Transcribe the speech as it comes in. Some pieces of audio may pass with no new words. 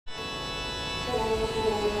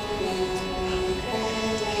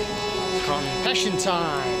Confession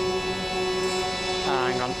time.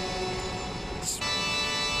 Hang on.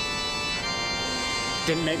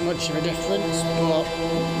 Didn't make much of a difference, but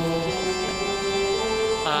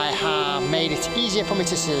I have made it easier for me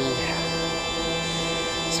to see.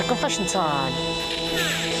 So confession time.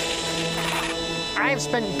 I've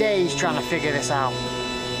spent days trying to figure this out.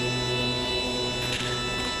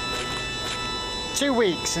 2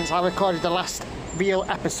 weeks since I recorded the last real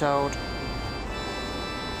episode.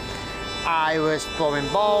 I was throwing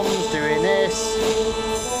bombs, doing this,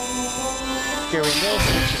 which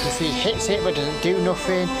you can see hits it but doesn't do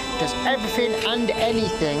nothing, does everything and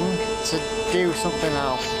anything to do something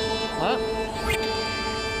else. Well,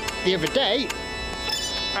 the other day,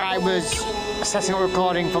 I was setting up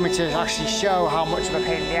recording for me to actually show how much of a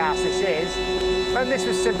pain in the ass this is, and this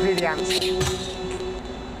was simply the answer.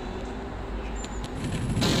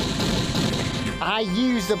 I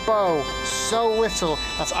use the bow so little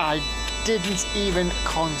that I didn't even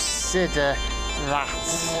consider that.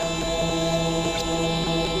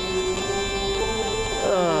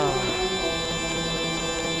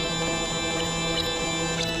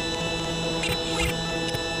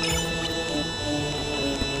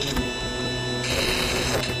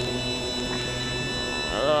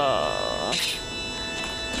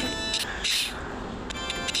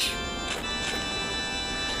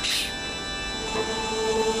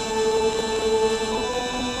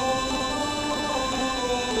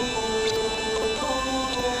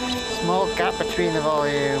 Small gap between the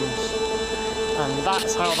volumes, and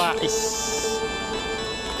that's how that is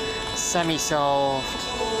semi-solved.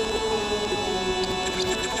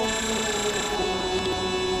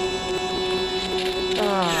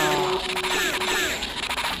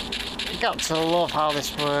 You got to love how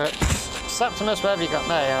this works. Septimus, where have you got?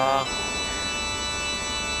 There you are.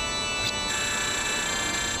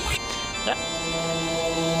 Yep.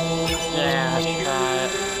 Yeah, let's try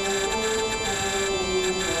it.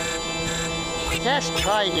 Yes,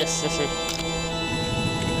 try it, you sissy.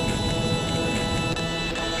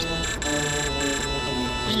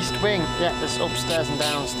 East wing. Yeah, there's upstairs and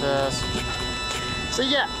downstairs. So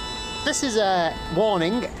yeah, this is a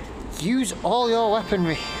warning. Use all your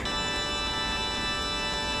weaponry.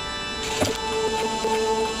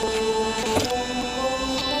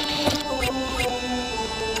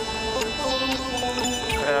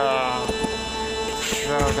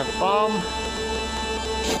 Throw the bomb.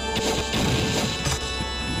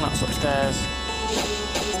 That's upstairs.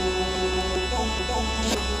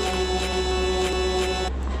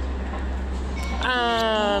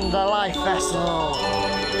 And the life vessel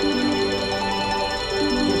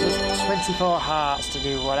gives us 24 hearts to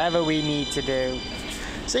do whatever we need to do.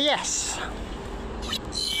 So yes.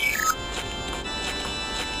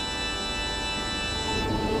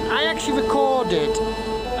 I actually recorded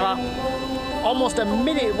about almost a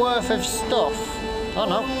minute worth of stuff. Oh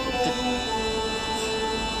no.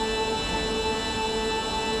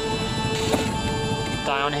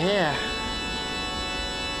 Down here.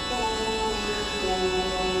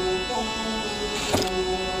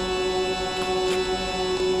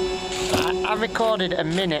 I recorded a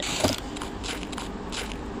minute.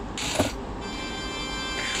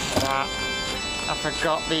 That I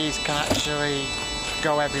forgot these can actually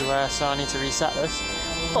go everywhere, so I need to reset this.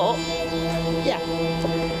 But yeah,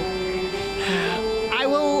 I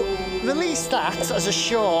will release that as a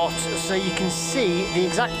short so you can see the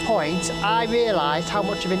exact point I realised how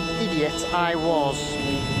much of an idiot I was.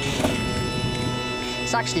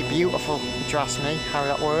 It's actually beautiful, if you ask me, how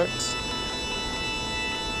that works.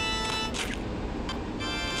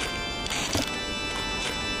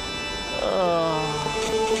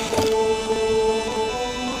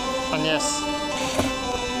 And yes,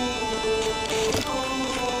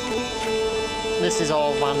 this is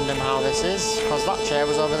all random how this is, because that chair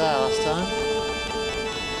was over there last time.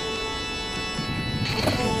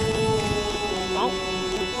 Oh.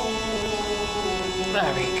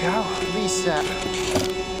 There we go. Reset.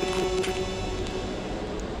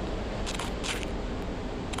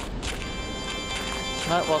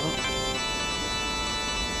 No, it wasn't.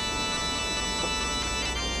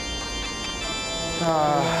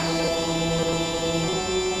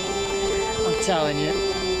 I'm telling you.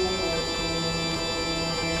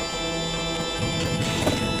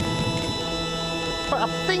 But I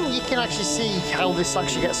think you can actually see how this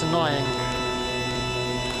actually gets annoying.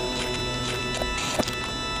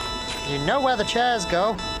 You know where the chairs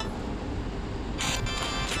go.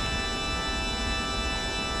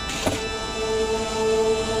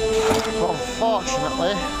 But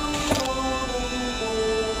unfortunately,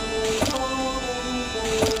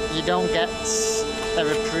 you don't get a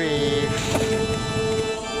reprieve.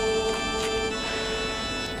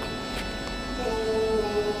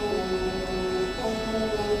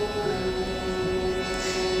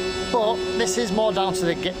 But this is more down to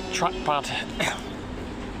the trackpad.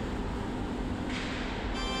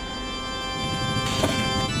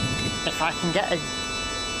 If I can get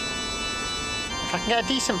a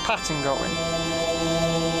decent pattern going.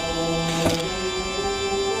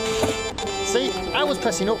 See, I was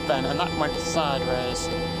pressing up then and that went sideways.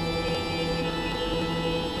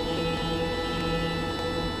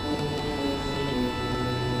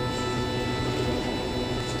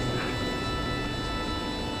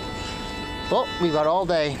 But we've got all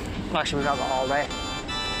day. Actually, we've not got all day.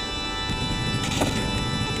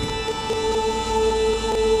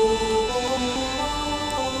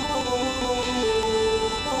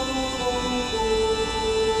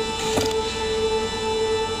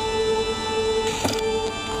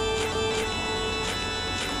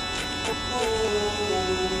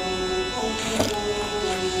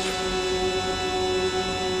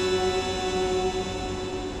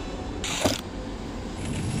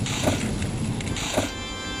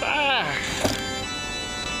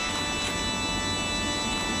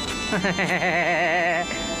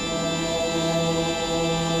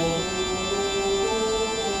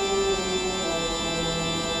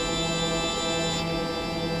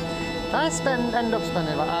 I end up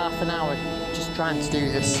spending about half an hour just trying to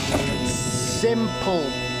do this simple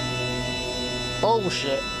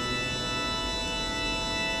bullshit.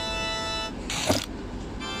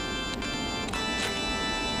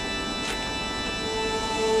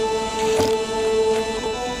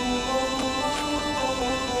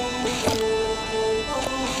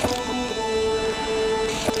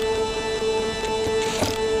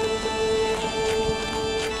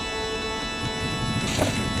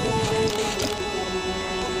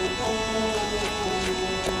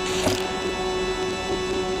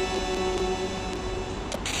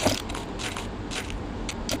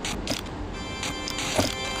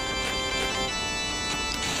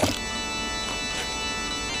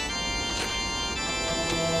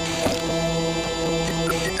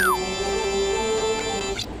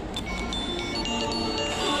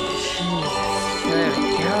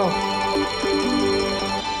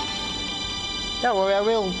 Don't worry, I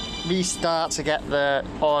will restart to get the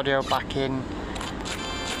audio back in.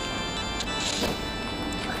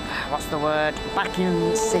 What's the word? Back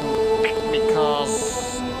in sync,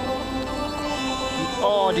 because the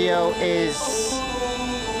audio is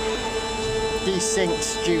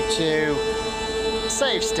desynced due to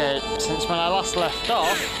save state. Since when I last left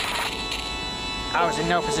off, I was in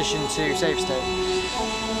no position to save state.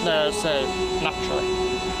 No, save naturally.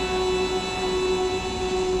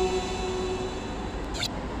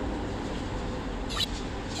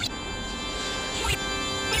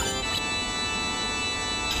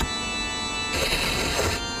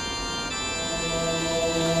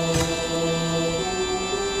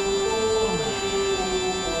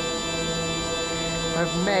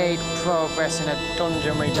 We've made progress in a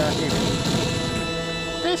dungeon we don't even...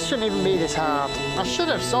 This shouldn't even be this hard. I should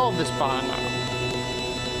have solved this by now.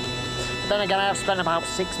 But then again, I've spent about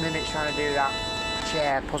 6 minutes trying to do that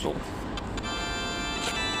chair puzzle.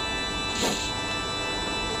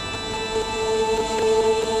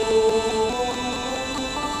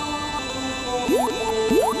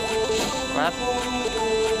 What?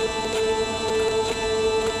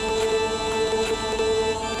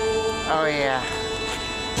 Oh yeah.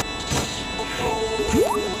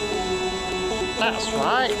 That's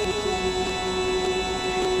right.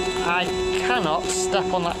 I cannot step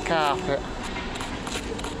on that carpet.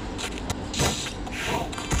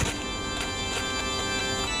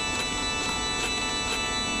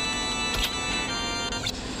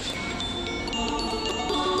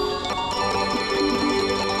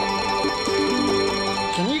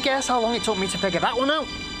 Can you guess how long it took me to figure that one out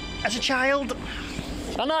as a child?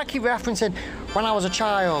 I know I keep referencing when I was a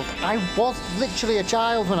child. I was literally a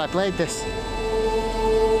child when I played this.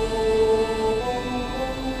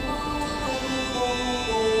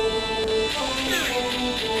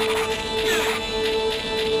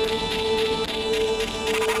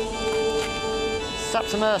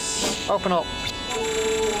 Septimus, open up.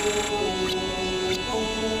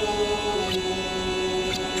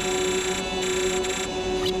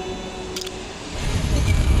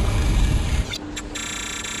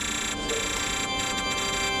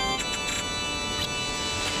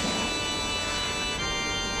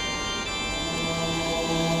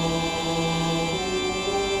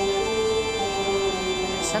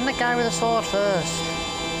 Send the guy with the sword first.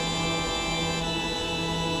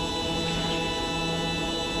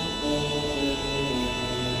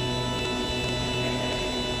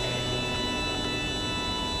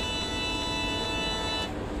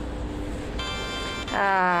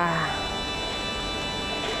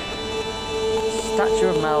 Statue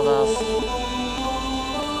of Maldas.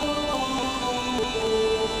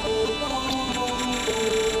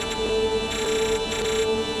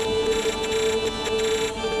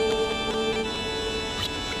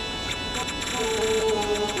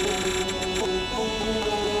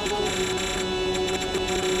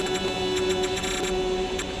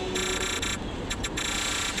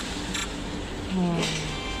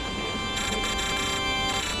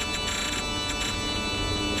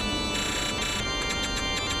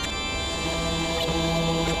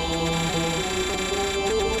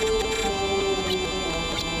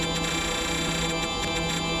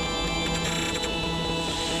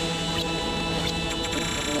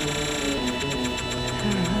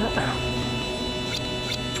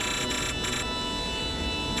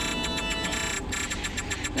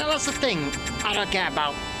 Now that's the thing I don't get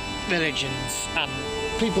about religions and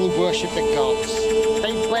people who worship the gods.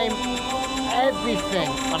 They blame everything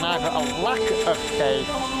on either a lack of faith,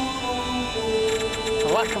 a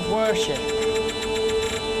lack of worship,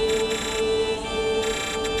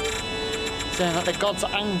 saying that the gods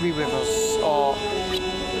are angry with us or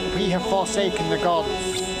we have forsaken the gods.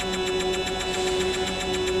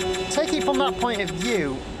 Take it from that point of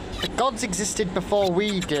view, the gods existed before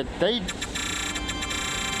we did. They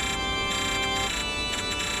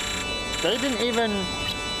didn't even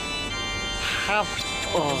have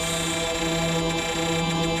us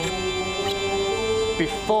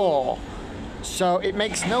before, so it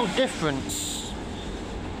makes no difference.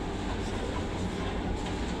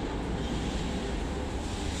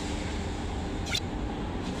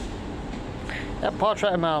 That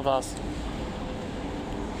portrait of Maldas.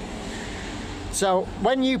 So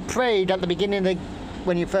when you prayed at the beginning of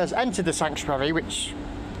when you first entered the sanctuary, which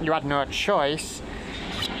you had no choice,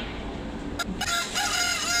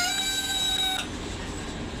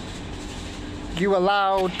 you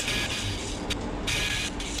allowed...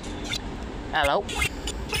 Hello?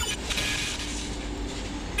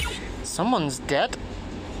 Someone's dead.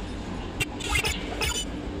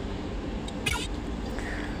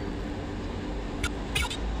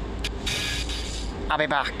 I'll be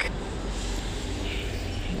back.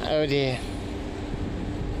 Oh dear.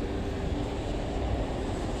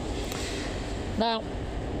 Now,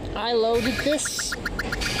 I loaded this.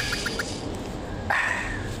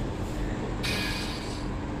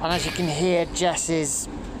 And as you can hear, Jess is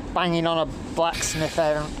banging on a blacksmith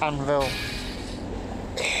anvil.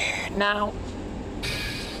 Now,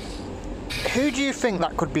 who do you think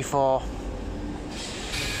that could be for?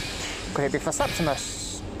 Could it be for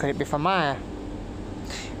Septimus? Could it be for Maya?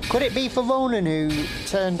 Could it be for Rownan, who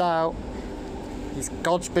turned out his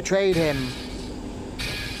gods betrayed him?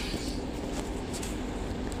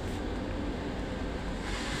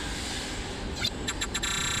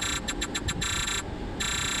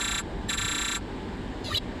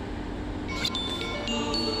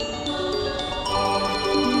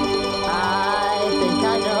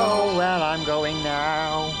 I'm going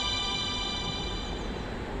now.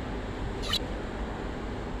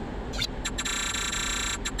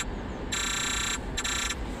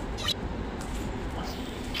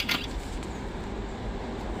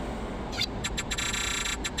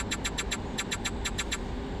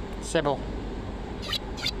 Sybil.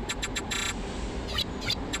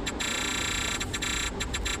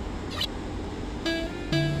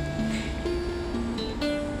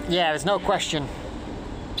 Yeah, there's no question.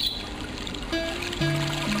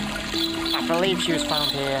 I believe she was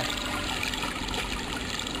found here.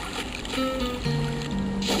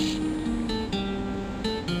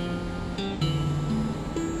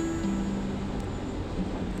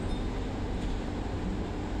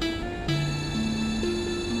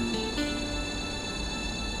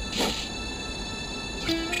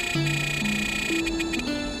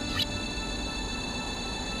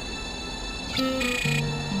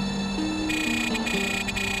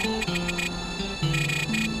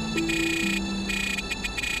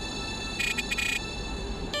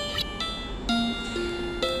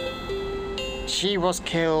 She was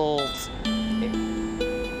killed.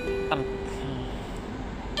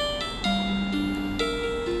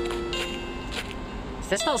 Is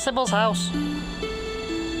this not Sybil's house?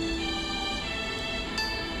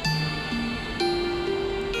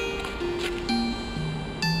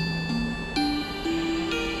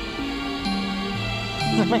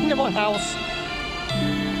 I'm in the wrong house.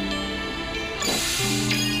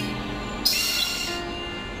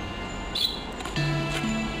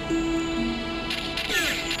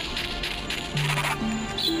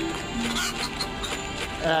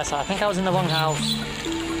 So I think I was in the wrong house.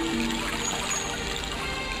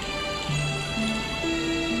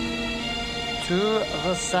 to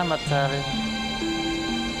the cemetery.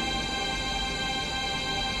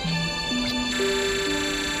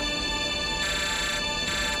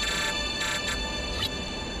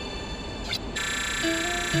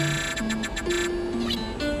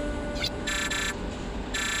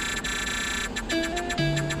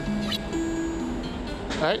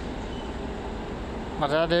 Right. What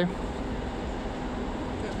did I do?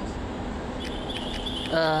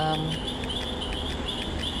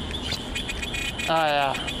 Oh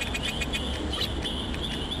yeah.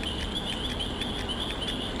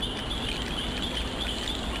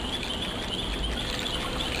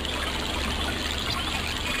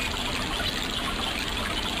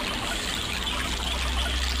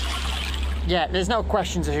 Yeah, there's no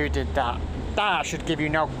questions of who did that. That should give you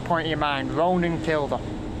no point in your mind. Rownan killed her.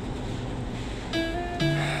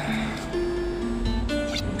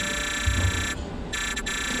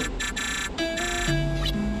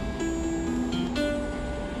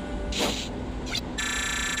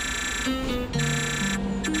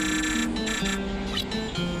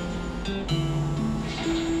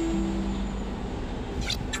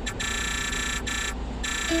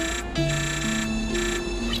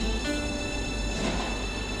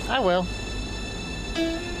 I will.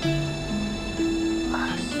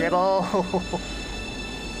 Sybil.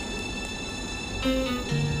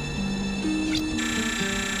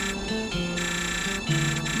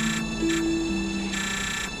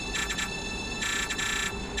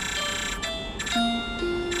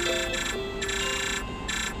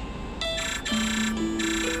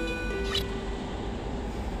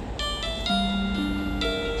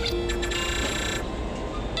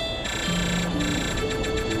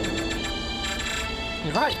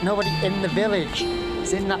 You're right, nobody in the village.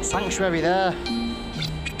 It's in that sanctuary there.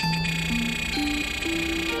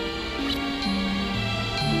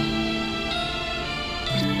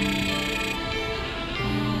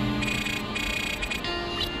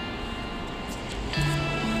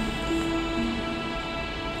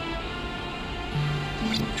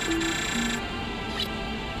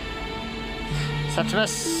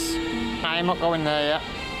 Septimus, I'm not going there yet.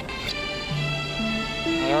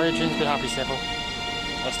 May all your dreams be happy, Sybil.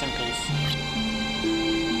 Rest in peace.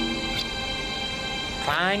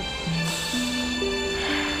 Fine.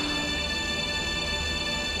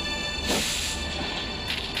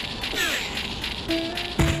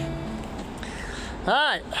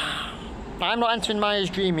 Alright. I'm not entering Maya's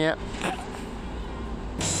dream yet.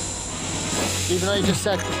 Even though you just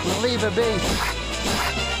said, leave her be.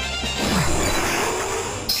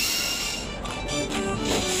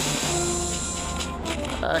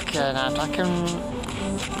 Okay, now I can...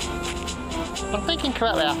 If I'm thinking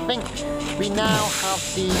correctly, I think we now have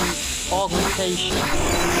the augmentation.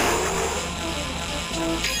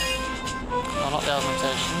 No, not the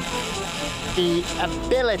augmentation. The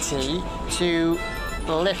ability to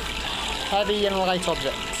lift heavy and light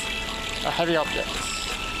objects. Or heavy objects.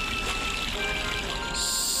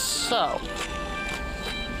 So...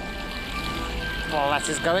 well, let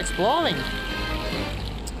us go exploring.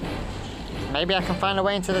 Maybe I can find a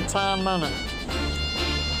way into the town manor.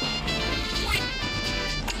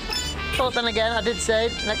 But then again, I did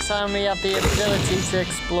say next time we have the ability to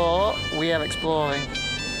explore, we are exploring.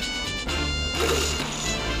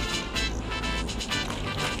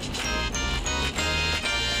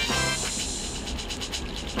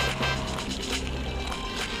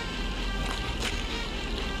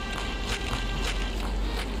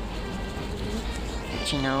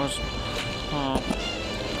 She knows. Oh.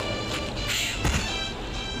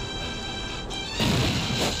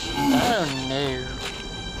 Oh no.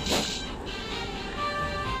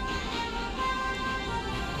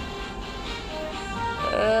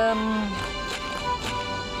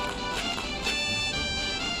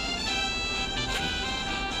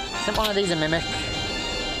 I think one of these a mimic.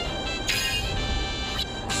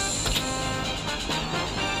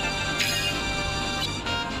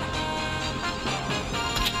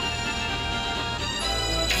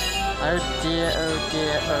 Oh dear, oh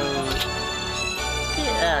dear, oh.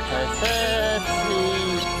 Yeah, okay,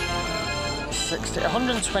 30, 60,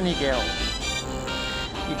 120 gil.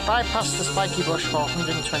 You bypass the spiky bush for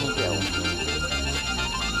 120 gil.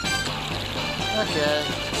 Okay.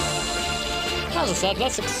 As I said,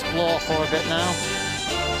 let's explore for a bit now.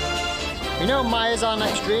 We know Maya's our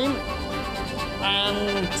next dream,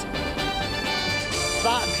 and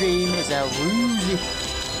that dream is a woozy.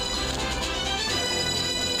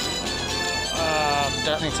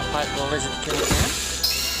 Don't need to fight the lizard king again.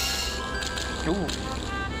 Ooh.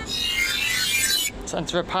 Let's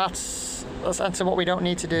enter a path. Let's enter what we don't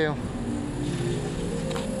need to do.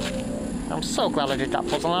 I'm so glad I did that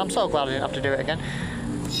puzzle, and I'm so glad I didn't have to do it again.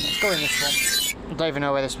 Let's go in this one. I don't even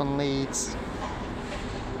know where this one leads.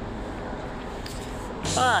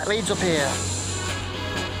 Alright, leads up here.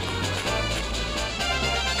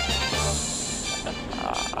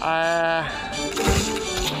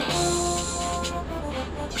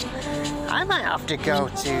 I might have to go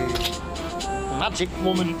to Magic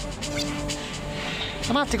Woman.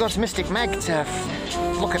 I might have to go to Mystic Meg to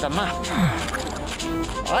look at the map.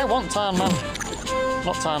 I want Time Man.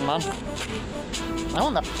 Not Time Man. I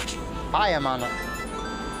want the Fireman.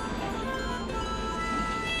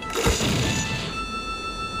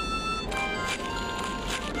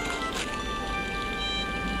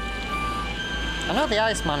 I know the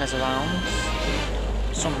Iceman is around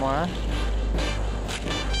somewhere.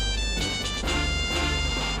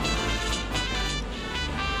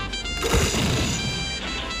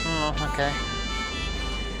 Oh, okay.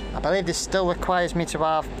 I believe this still requires me to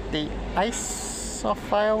have the ice or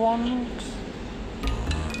fire wand.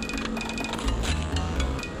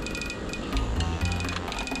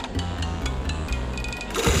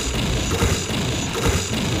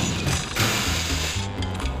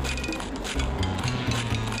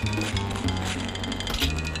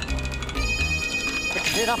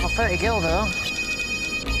 Did that for 30 gil though.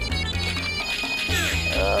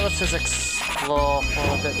 Let's just explore for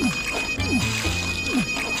a bit.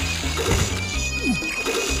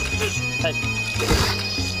 Hey.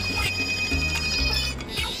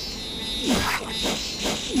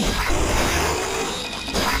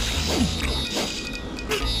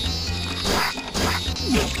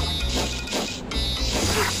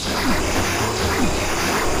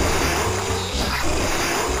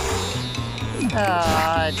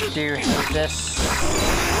 I do hate this.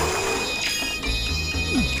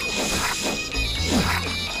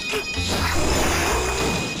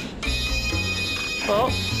 Oh.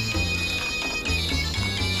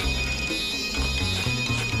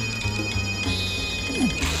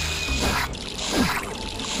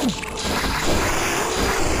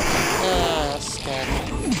 That's scary.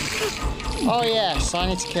 Oh yes, I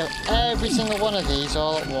need to kill every single one of these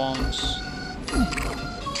all at once.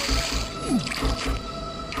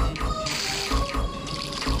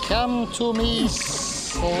 Come to me,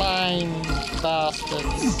 slime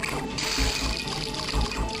bastards.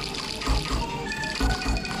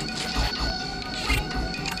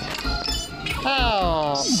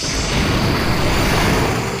 Oh.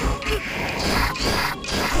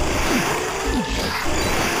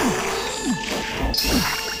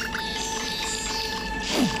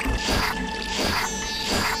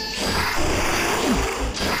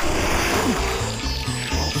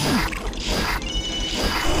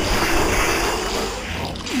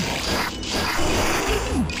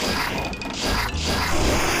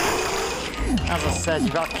 As I said,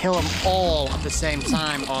 you've got to kill them all at the same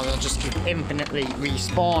time or they'll just keep infinitely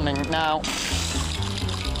respawning. Now,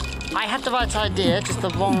 I had the right idea, just the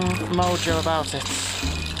wrong mojo about it.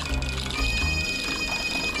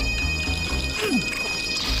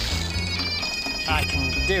 I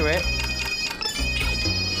can do it.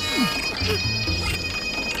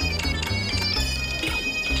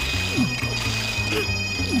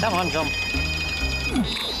 Come on, jump.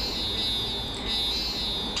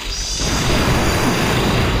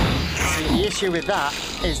 The issue with that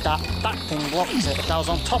is that that thing blocks it. If I was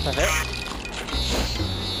on top of it...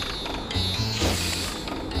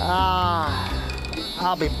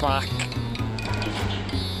 I'll be back.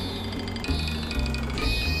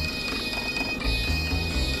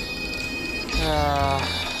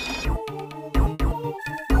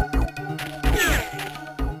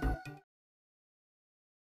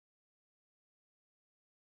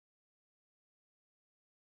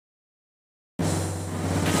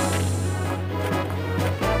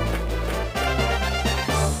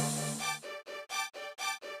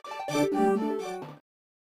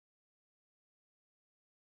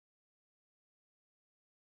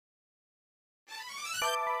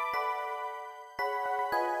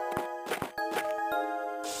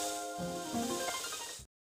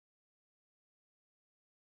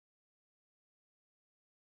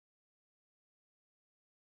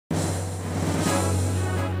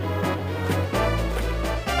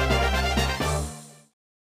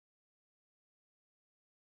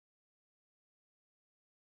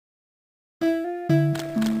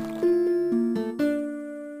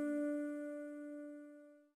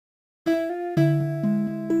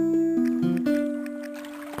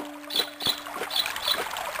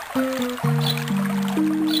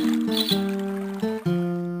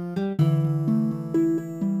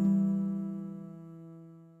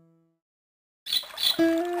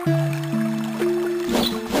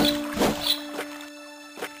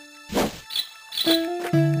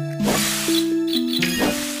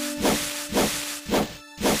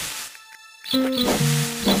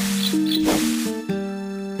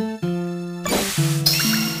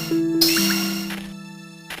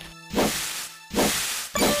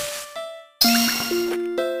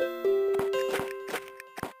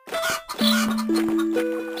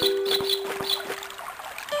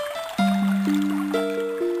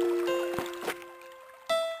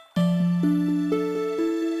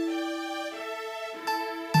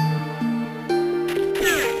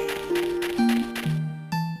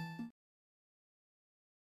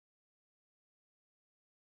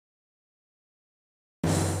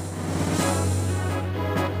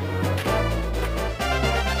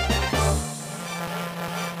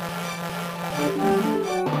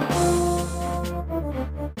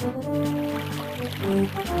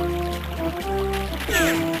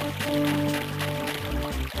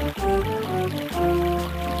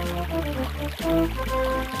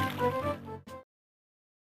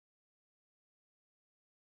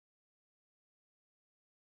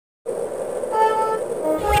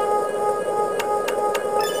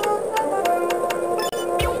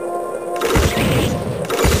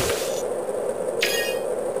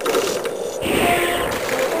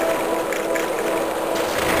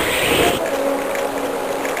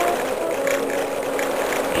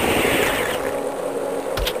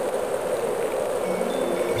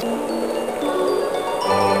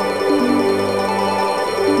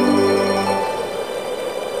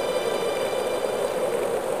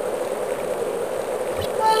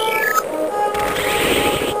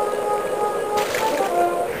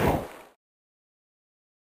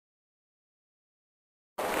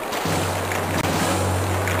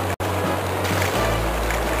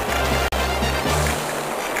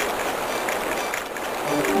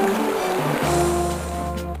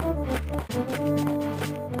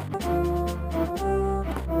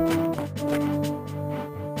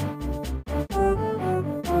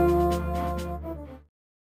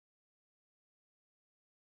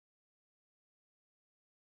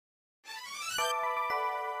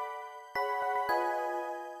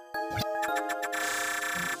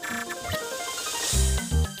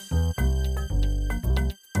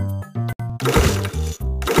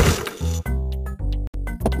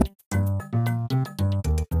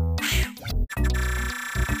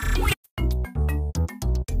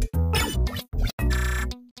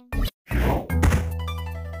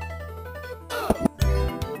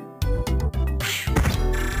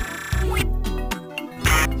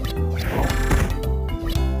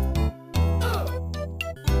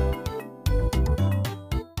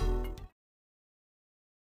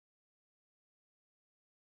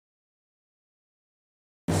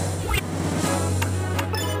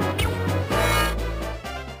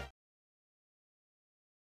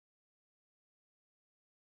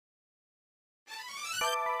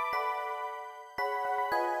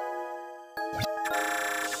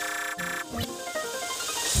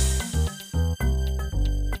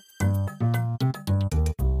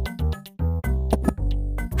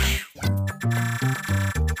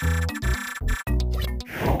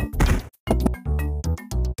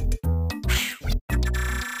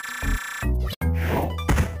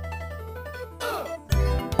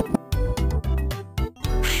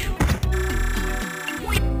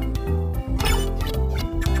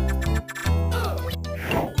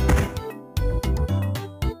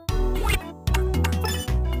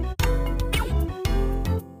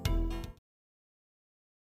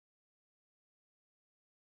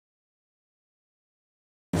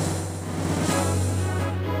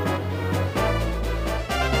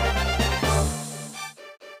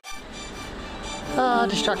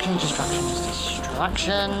 Distractions,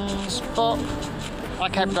 but I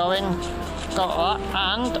kept going, got that,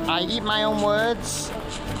 and I eat my own words.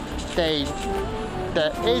 There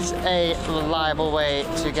is a reliable way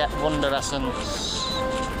to get Wonder Essence.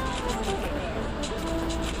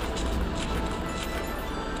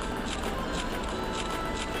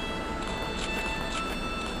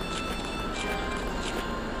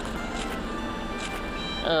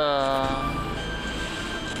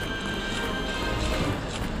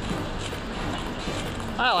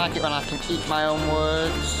 I like it when I can eat my own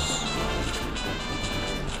words.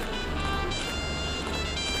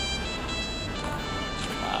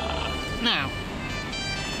 Now,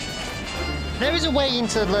 there is a way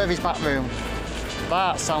into Lurvy's back room.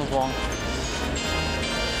 That sounds wrong.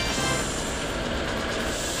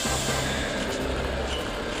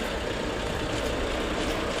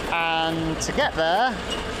 And to get there,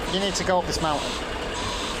 you need to go up this mountain.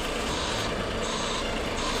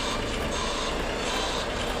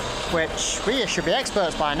 Which we should be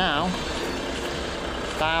experts by now.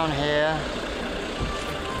 Down here.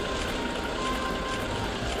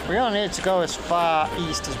 We only need to go as far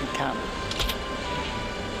east as we can.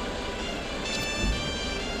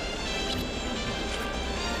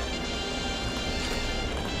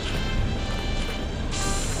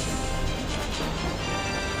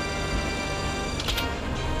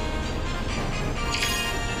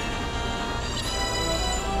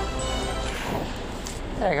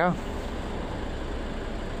 There you go.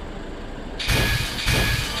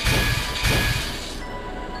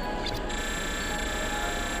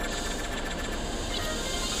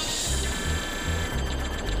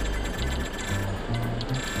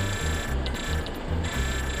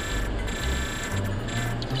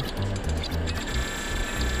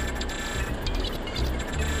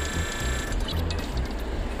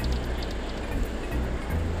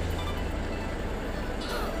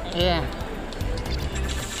 Yeah.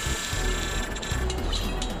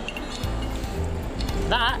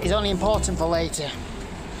 That is only important for later.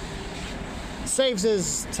 Saves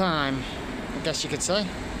us time, I guess you could say.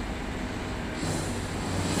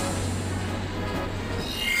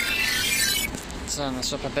 Turn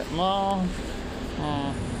this up a bit more.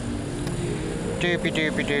 Doopy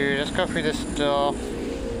doopy doo. Let's go through this door.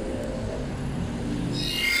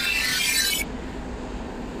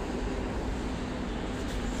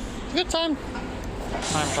 Good time.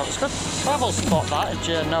 Time travel. It's good travel spot that if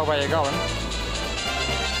you know where you're going.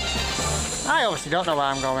 I obviously don't know where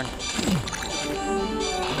I'm going.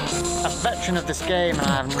 A veteran of this game and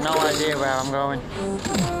I have no idea where I'm going.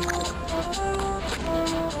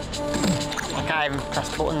 I can't even press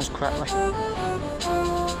buttons correctly.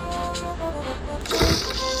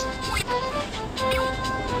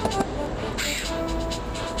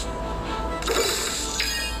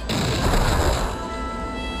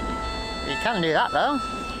 You can do that though.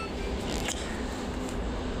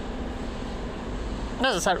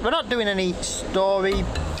 As I said, we're not doing any story-based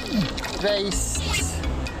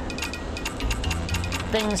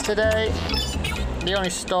things today. The only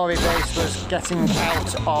story-based was getting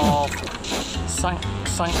out of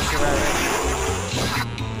Sanctuary.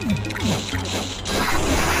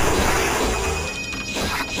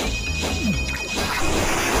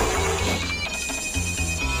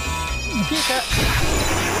 Pika.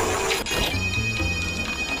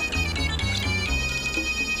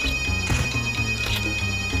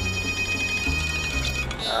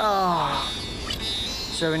 Oh.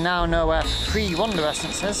 So we now know where 3 Wonder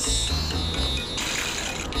Essence is.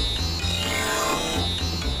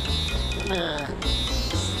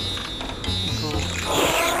 Cool.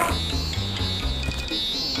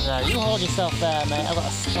 Right, you hold yourself there, mate. I've got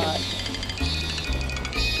a spike.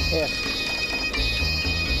 Here.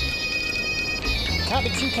 Can't be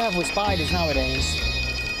too careful with spiders nowadays.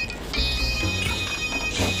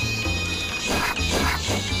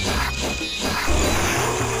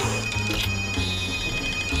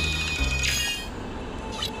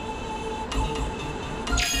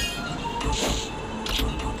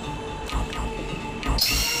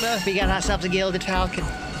 Well, we got ourselves a gilded falcon.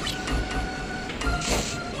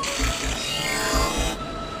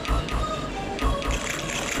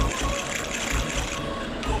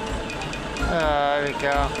 There we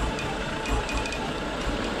go.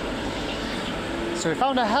 So we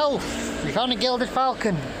found a health. We found a gilded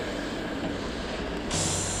falcon.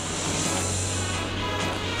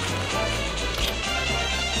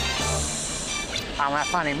 And we're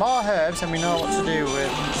finding more herbs and we know what to do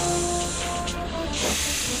with.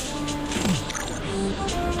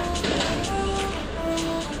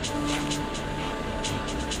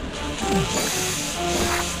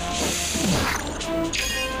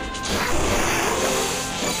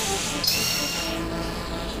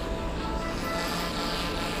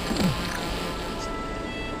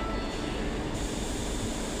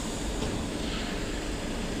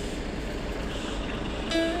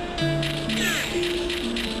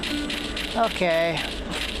 Okay.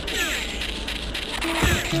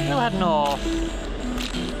 We'll head north.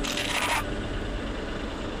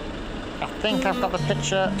 I think I've got the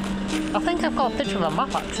picture. I think I've got a picture of a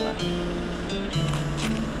map actually.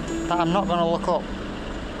 That I'm not going to look up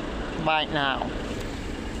right now.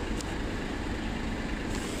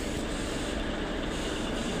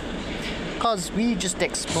 Because we're just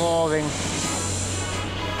exploring.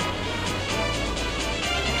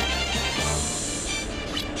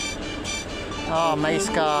 Oh,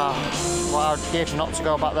 Mayscar. What I would give not to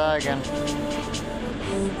go back there again.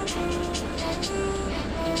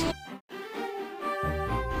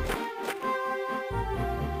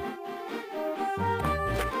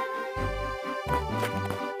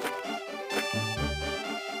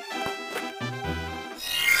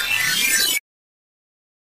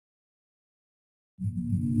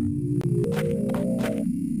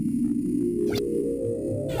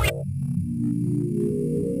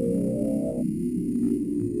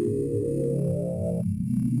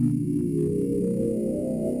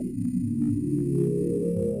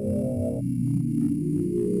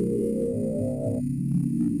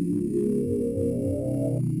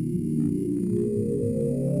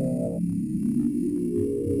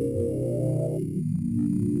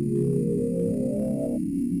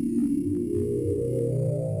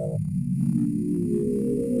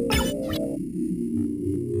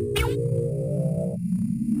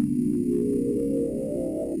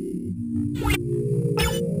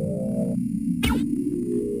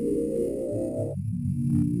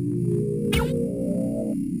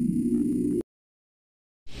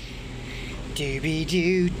 Dooby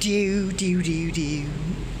doo doo doo doo doo.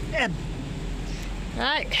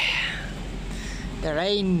 Right. The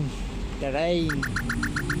rain. The rain.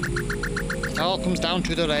 It all comes down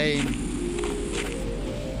to the rain.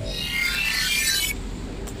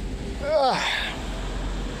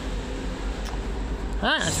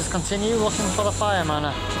 Right, let's just continue looking for the fire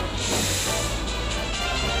mana.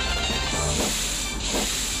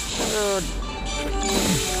 Good.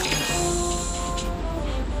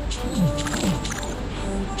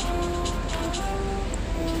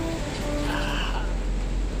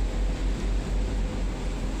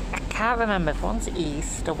 I can't remember if one's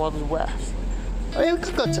east or one's west. I mean, we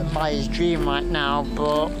could go to Maya's dream right now,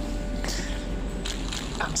 but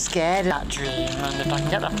I'm scared of that dream, and if I can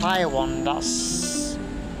get the fire one, that's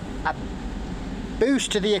a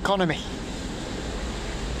boost to the economy.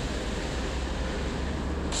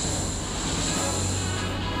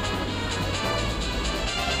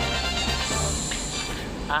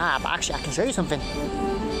 Ah, but actually I can show you something.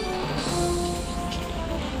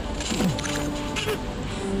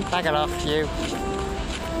 Back it off, you.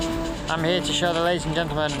 I'm here to show the ladies and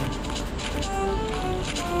gentlemen.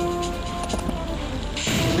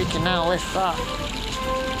 We can now lift that.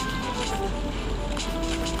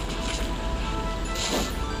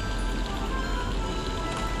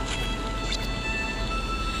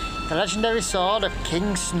 The legendary sword of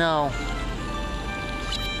King Snow.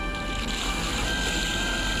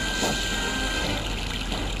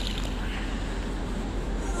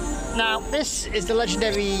 Now, this is the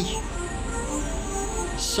legendary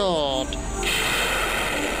sword.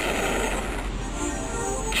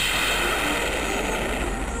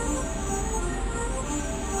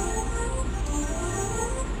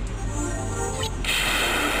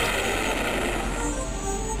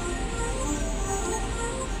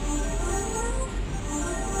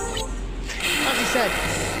 As he said,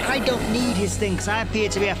 I don't need his thing because I appear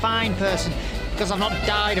to be a fine person because I've not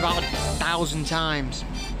died about 1,000 times.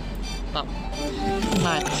 Well, 92,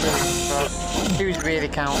 but who's really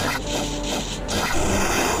counting?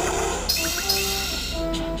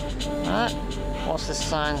 Right, what's this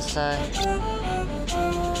sign say?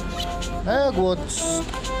 Eggwoods.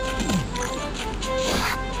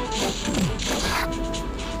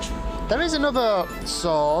 There is another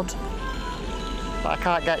sword, but I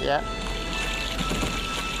can't get yet.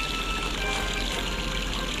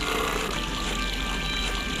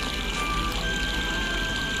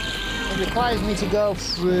 It requires me to go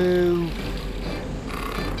through.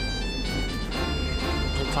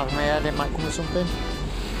 Off the top of my head, it might come with something.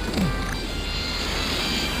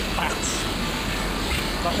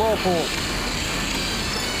 That whirlpool.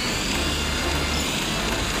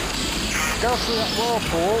 Go through that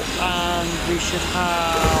whirlpool, and we should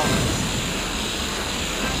have.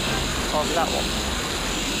 Oh, that one.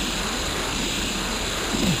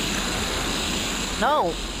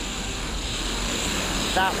 No.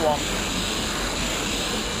 That one.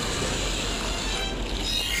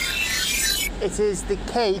 It is the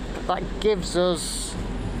cape that gives us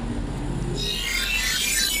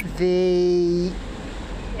the...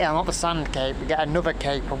 Yeah, not the sand cape, we get another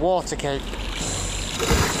cape, a water cape.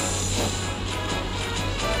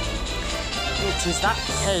 It is that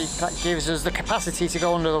cape that gives us the capacity to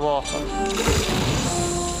go under the water.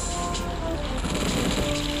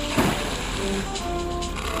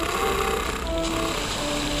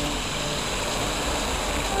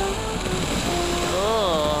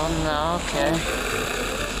 Okay.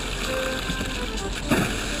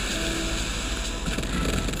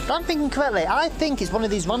 If I'm thinking correctly, I think it's one of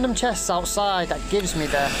these random chests outside that gives me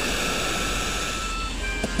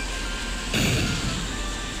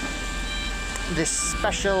this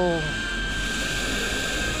special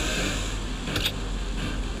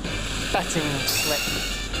betting slip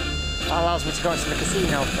that allows me to go into the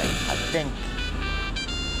casino thing, I think.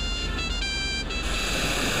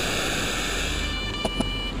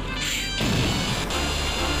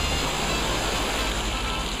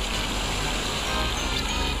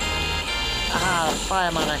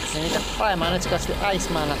 Fire mana, because I need the fire mana to go to the ice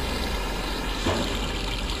mana.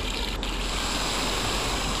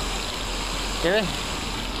 Doing?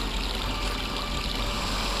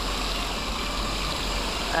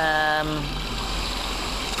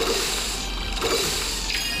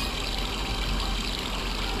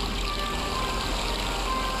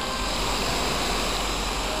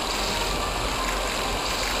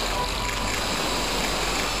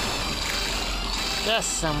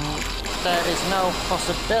 Yes, there is no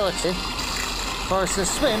possibility for us to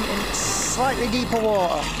swim in slightly deeper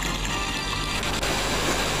water.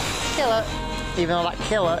 Killer, even though that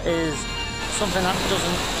killer is something that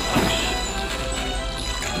doesn't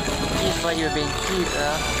You thought you were being cute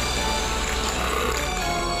there.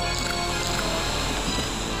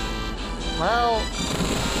 Well...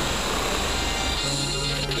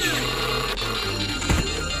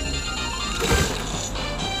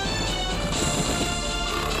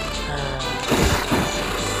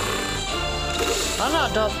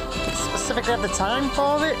 I don't specifically have the time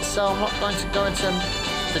for it, so I'm not going to go into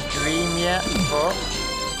the dream yet, but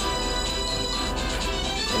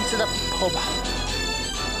into the pub.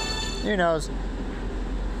 Who knows?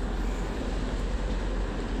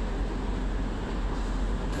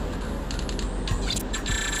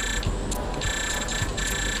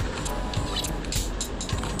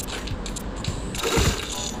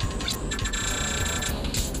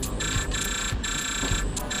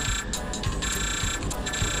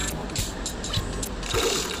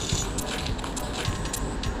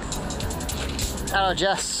 Hello,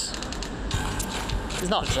 Jess. He's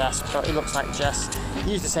not Jess, but he looks like Jess.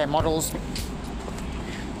 He use the same models,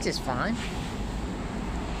 which is fine.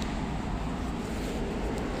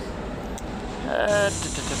 Oh,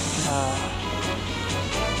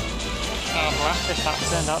 blast if that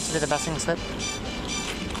turned out to be the betting slip.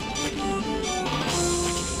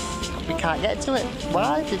 We can't get to it.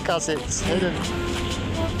 Why? Because it's hidden.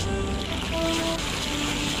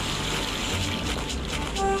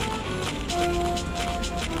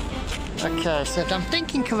 Okay, so if I'm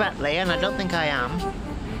thinking correctly, and I don't think I am,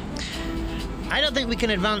 I don't think we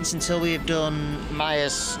can advance until we've done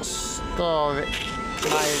Maya's story,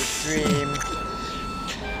 Maya's dream,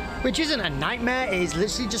 which isn't a nightmare, it is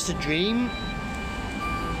literally just a dream,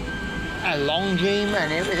 a long dream,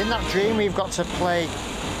 and within that dream we've got to play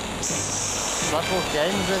several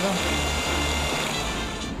games with them.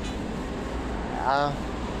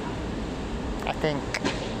 I think.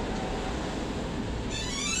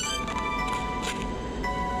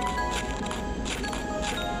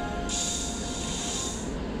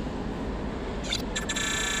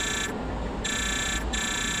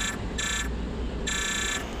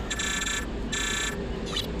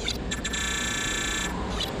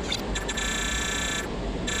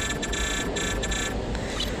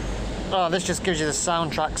 Oh, this just gives you the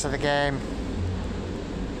soundtracks of the game.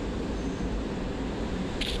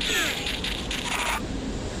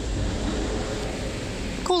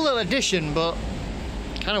 Cool little addition, but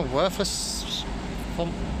kind of worthless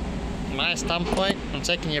from my standpoint. I'm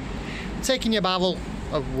taking your barrel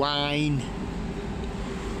of wine.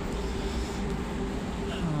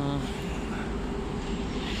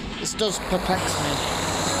 This does perplex me.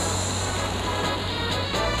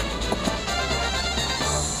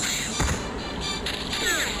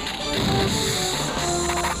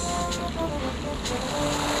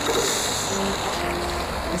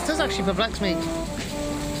 This does actually perplex me.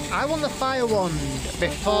 I want the fire wand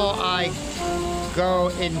before I go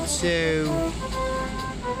into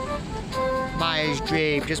Maya's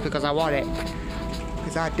dream, just because I want it.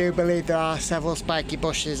 Because I do believe there are several spiky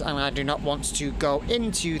bushes and I do not want to go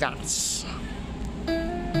into that.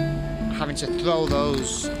 Having to throw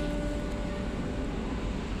those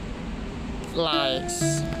lights.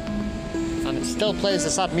 And it still plays the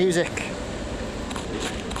sad music.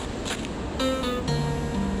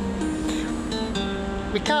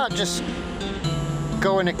 We can't just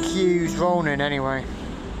go and accuse Ronan anyway.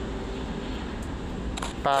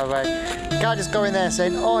 By the way, we can't just go in there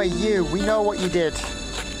saying, "Oh, you, we know what you did."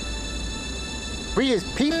 We as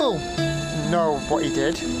people know what he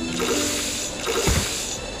did.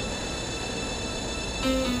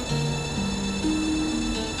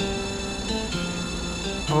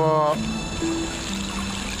 But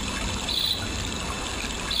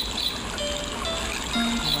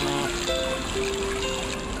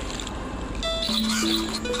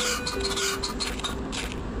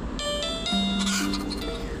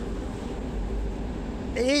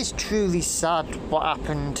it is truly sad what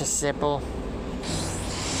happened to Sybil.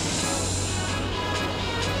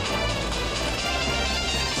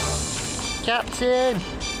 Captain!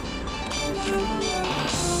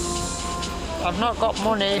 I've not got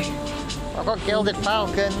money. I've got gilded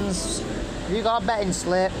falcons. Have you got a betting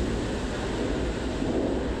slip?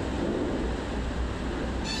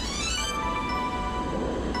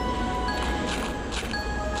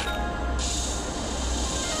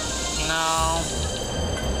 No.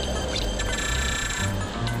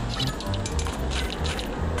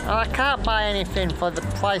 Well, I can't buy anything for the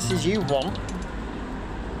prices you want.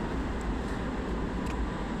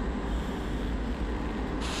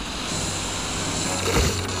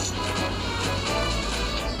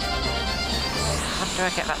 How do I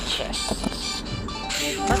get that chest?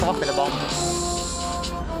 Let's look at the bombs.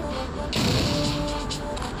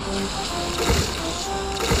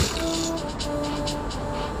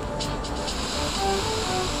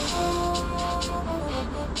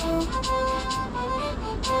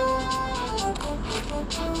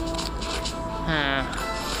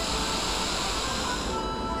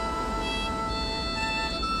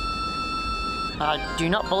 I do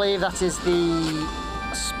not believe that is the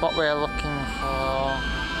spot we're looking for.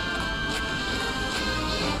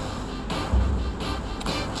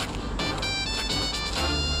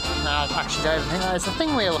 No, I actually don't think that is the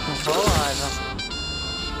thing we're looking for either.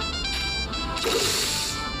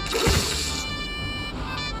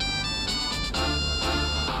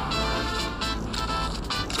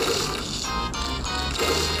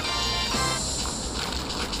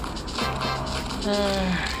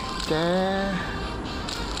 There.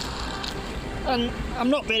 And I'm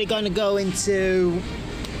not really going to go into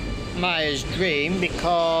Maya's dream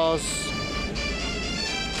because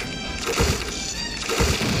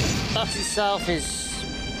that itself is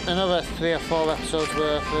another 3 or 4 episodes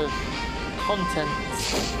worth of content.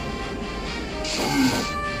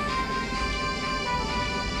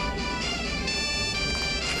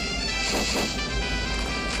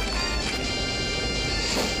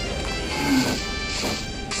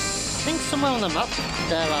 I think somewhere on the map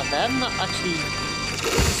there are them that actually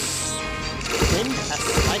spin a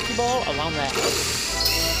spiky ball around their head.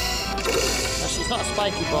 Actually, it's not a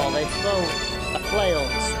spiky ball, they throw a flail,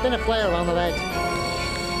 spin a flail around their head.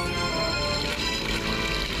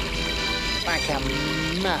 Like a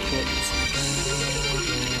magnet.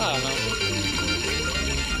 I don't know.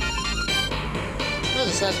 As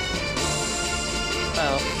I said,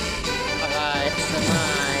 well, I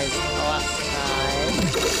surmised last time.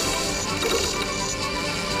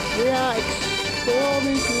 We are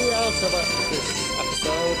exploring the outer of this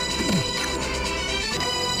episode.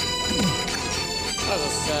 As I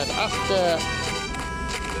said,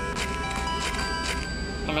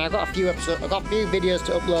 I've got a few videos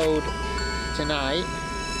to upload tonight.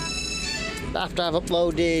 But after I've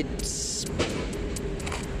uploaded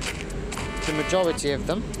the majority of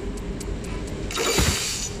them,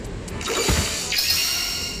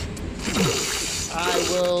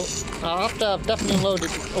 after I've definitely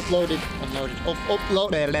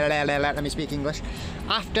let me speak English.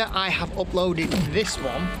 After I have uploaded this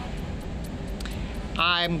one,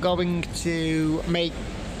 I'm going to make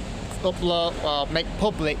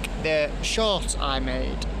public the shorts I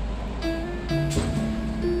made.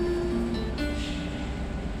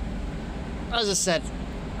 As I said,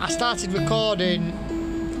 I started recording,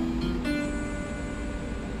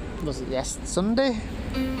 was it Sunday?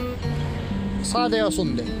 Saturday or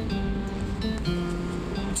Sunday,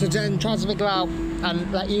 to then try to figure out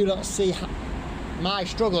and let you lot see my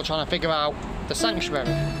struggle trying to figure out the sanctuary.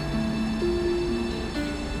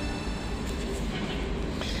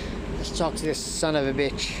 Let's talk to this son of a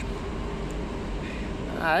bitch.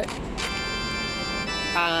 Alright.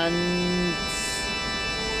 And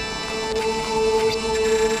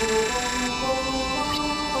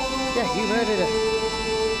yeah, you murdered her.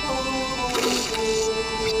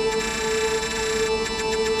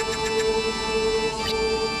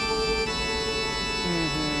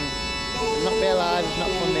 Not be alive, not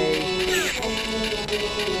for me.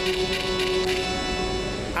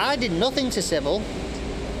 I did nothing to Sybil.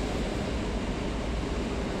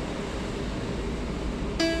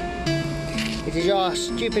 It is your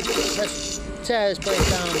stupid tears placed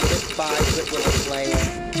down bit by bit with a flame.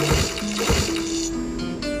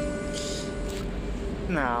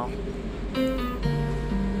 Now.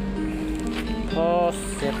 Poor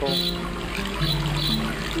Sybil.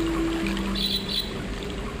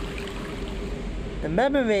 The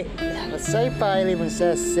memory, the save file even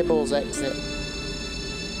says Sybil's exit.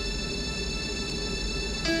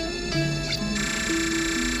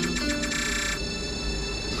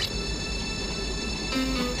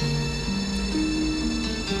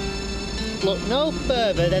 Look no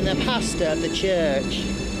further than the pastor of the church.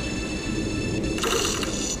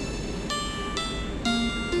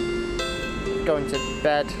 Going to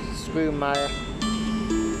bed, screw Maya.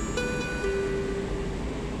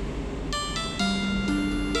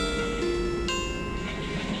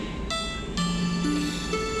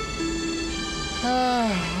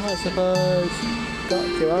 I suppose got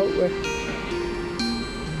to out with.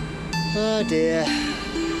 Oh dear.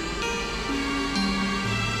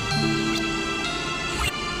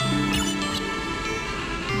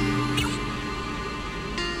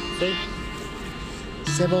 See?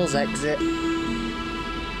 Sybil's exit.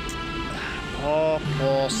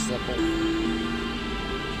 Poor Sybil.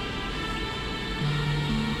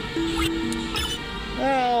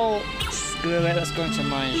 Well, screw it, let's go into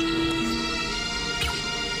Maya's dream.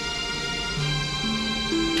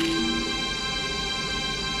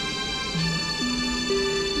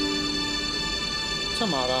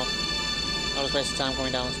 Tomorrow. I'll just waste time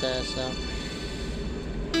coming downstairs, so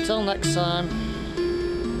until next time.